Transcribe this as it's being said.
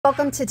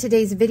Welcome to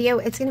today's video.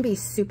 It's going to be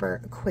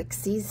super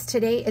quicksies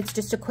today. It's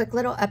just a quick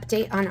little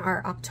update on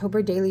our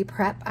October daily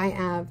prep. I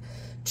have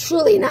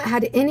truly not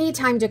had any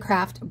time to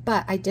craft,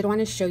 but I did want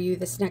to show you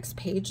this next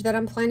page that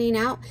I'm planning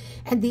out.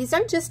 And these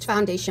are just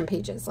foundation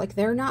pages. Like,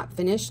 they're not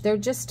finished. They're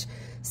just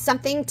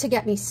something to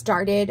get me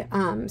started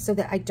so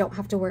that I don't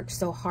have to work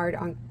so hard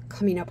on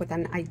coming up with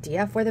an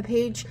idea for the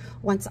page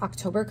once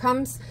October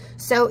comes.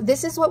 So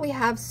this is what we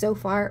have so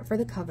far for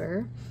the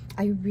cover.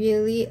 I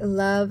really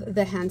love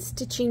the hand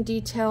stitching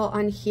detail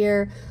on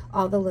here,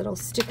 all the little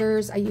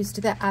stickers. I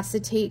used the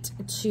acetate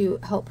to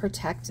help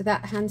protect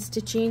that hand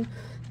stitching.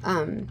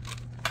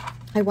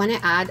 I want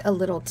to add a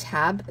little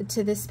tab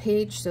to this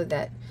page so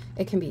that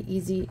it can be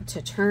easy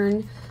to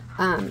turn.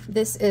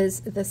 This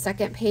is the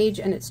second page,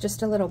 and it's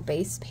just a little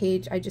base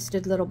page. I just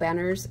did little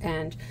banners,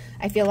 and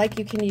I feel like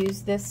you can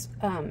use this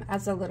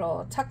as a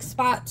little tuck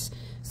spot.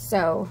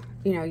 So,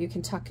 you know, you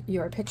can tuck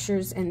your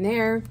pictures in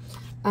there.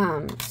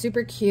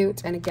 Super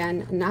cute, and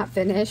again, not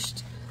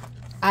finished.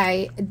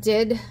 I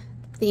did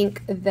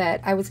think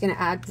that I was going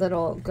to add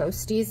little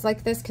ghosties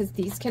like this, because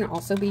these can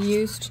also be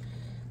used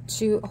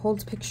to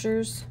hold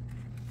pictures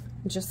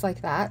just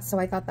like that. So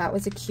I thought that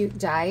was a cute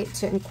die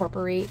to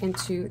incorporate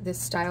into this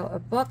style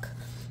of book.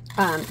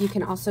 You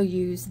can also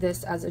use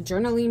this as a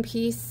journaling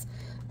piece.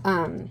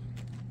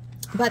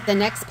 But the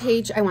next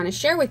page I want to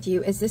share with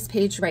you is this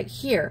page right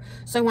here.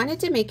 So I wanted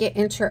to make it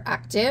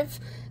interactive.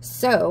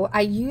 So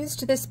I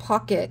used this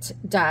pocket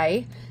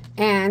die,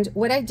 and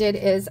what I did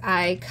is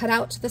I cut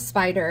out the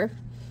spider.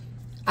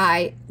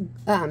 I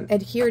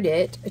adhered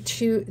it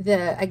to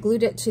I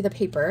glued it to the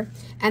paper,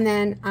 and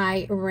then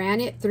I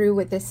ran it through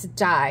with this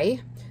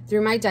die,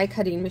 through my die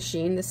cutting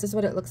machine. This is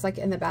what it looks like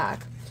in the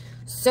back.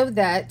 So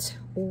that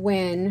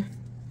when,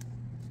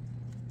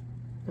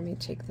 let me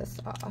take this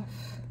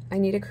off. I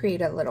need to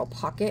create a little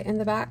pocket in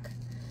the back.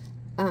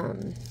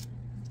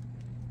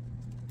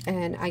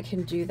 And I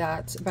can do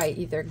that by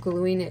either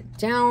gluing it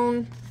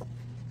down,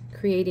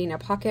 creating a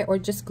pocket, or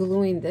just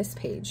gluing this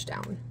page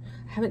down.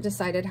 I haven't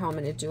decided how I'm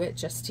going to do it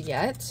just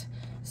yet.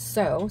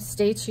 So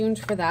stay tuned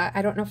for that.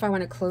 I don't know if I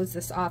want to close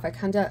this off. I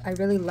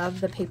really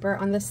love the paper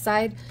on this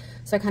side.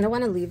 So I kind of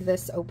want to leave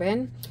this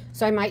open.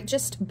 So I might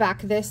just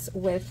back this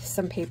with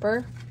some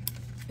paper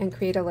and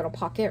create a little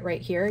pocket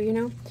right here, you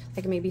know,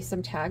 like maybe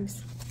some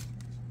tags.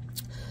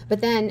 But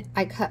then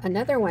I cut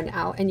another one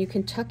out, and you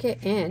can tuck it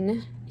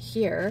in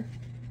here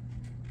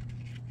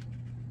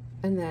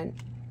and then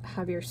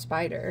have your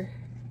spider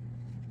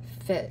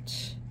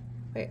fit.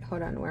 Wait,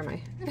 hold on, where am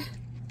I?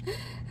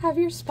 Have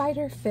your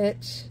spider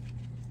fit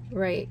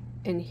right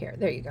in here.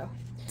 There you go.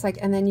 It's like,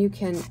 and then you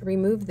can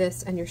remove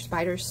this and your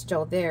spider's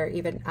still there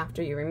even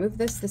after you remove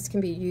this. This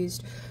can be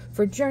used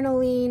for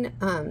journaling.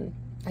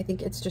 I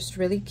think it's just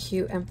really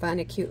cute and fun,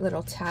 a cute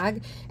little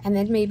tag. And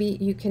then maybe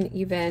you can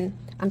even,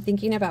 I'm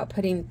thinking about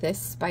putting this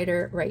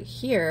spider right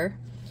here,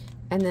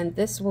 and then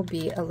this will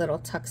be a little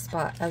tuck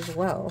spot as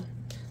well.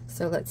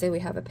 So let's say we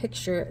have a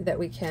picture that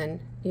we can,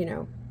 you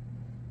know,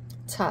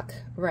 tuck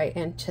right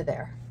into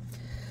there.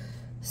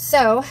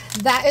 So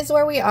that is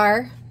where we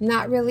are.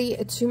 Not really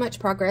too much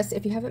progress.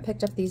 If you haven't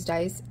picked up these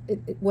dies,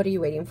 what are you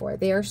waiting for?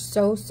 They are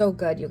so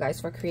good, you guys,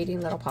 for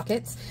creating little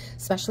pockets,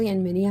 especially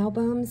in mini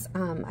albums.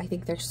 I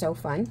think they're so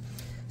fun.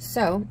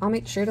 So I'll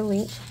make sure to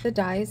link the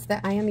dies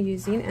that I am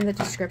using in the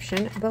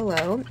description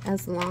below,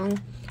 as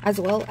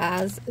well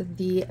as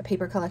the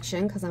paper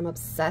collection, because I'm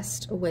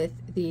obsessed with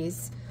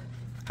these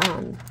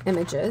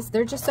images.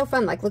 They're just so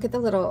fun. Like, look at the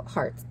little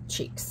heart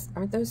cheeks.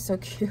 Aren't those so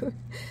cute?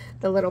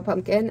 The little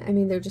pumpkin. I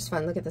mean, they're just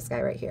fun. Look at this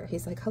guy right here.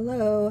 He's like,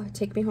 hello,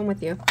 take me home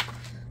with you.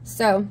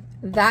 So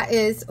that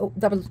is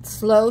the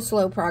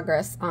slow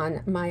progress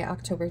on my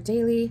October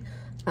daily.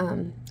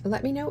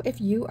 Let me know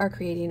if you are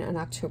creating an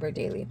October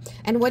daily.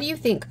 And what do you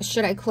think?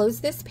 Should I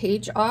close this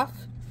page off,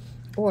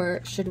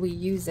 or should we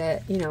use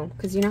it, you know,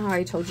 because you know how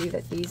I told you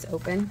that these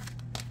open?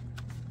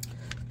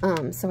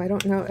 So I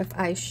don't know if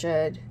I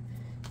should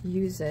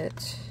use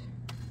it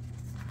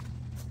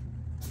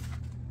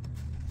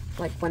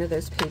like one of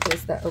those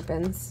pages that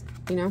opens,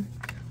 you know,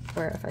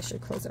 or if I should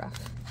close it off.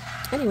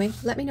 Anyway,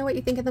 let me know what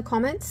you think in the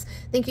comments.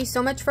 Thank you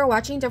so much for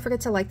watching. Don't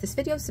forget to like this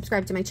video,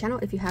 subscribe to my channel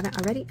if you haven't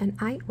already, and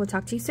I will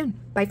talk to you soon.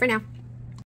 Bye for now.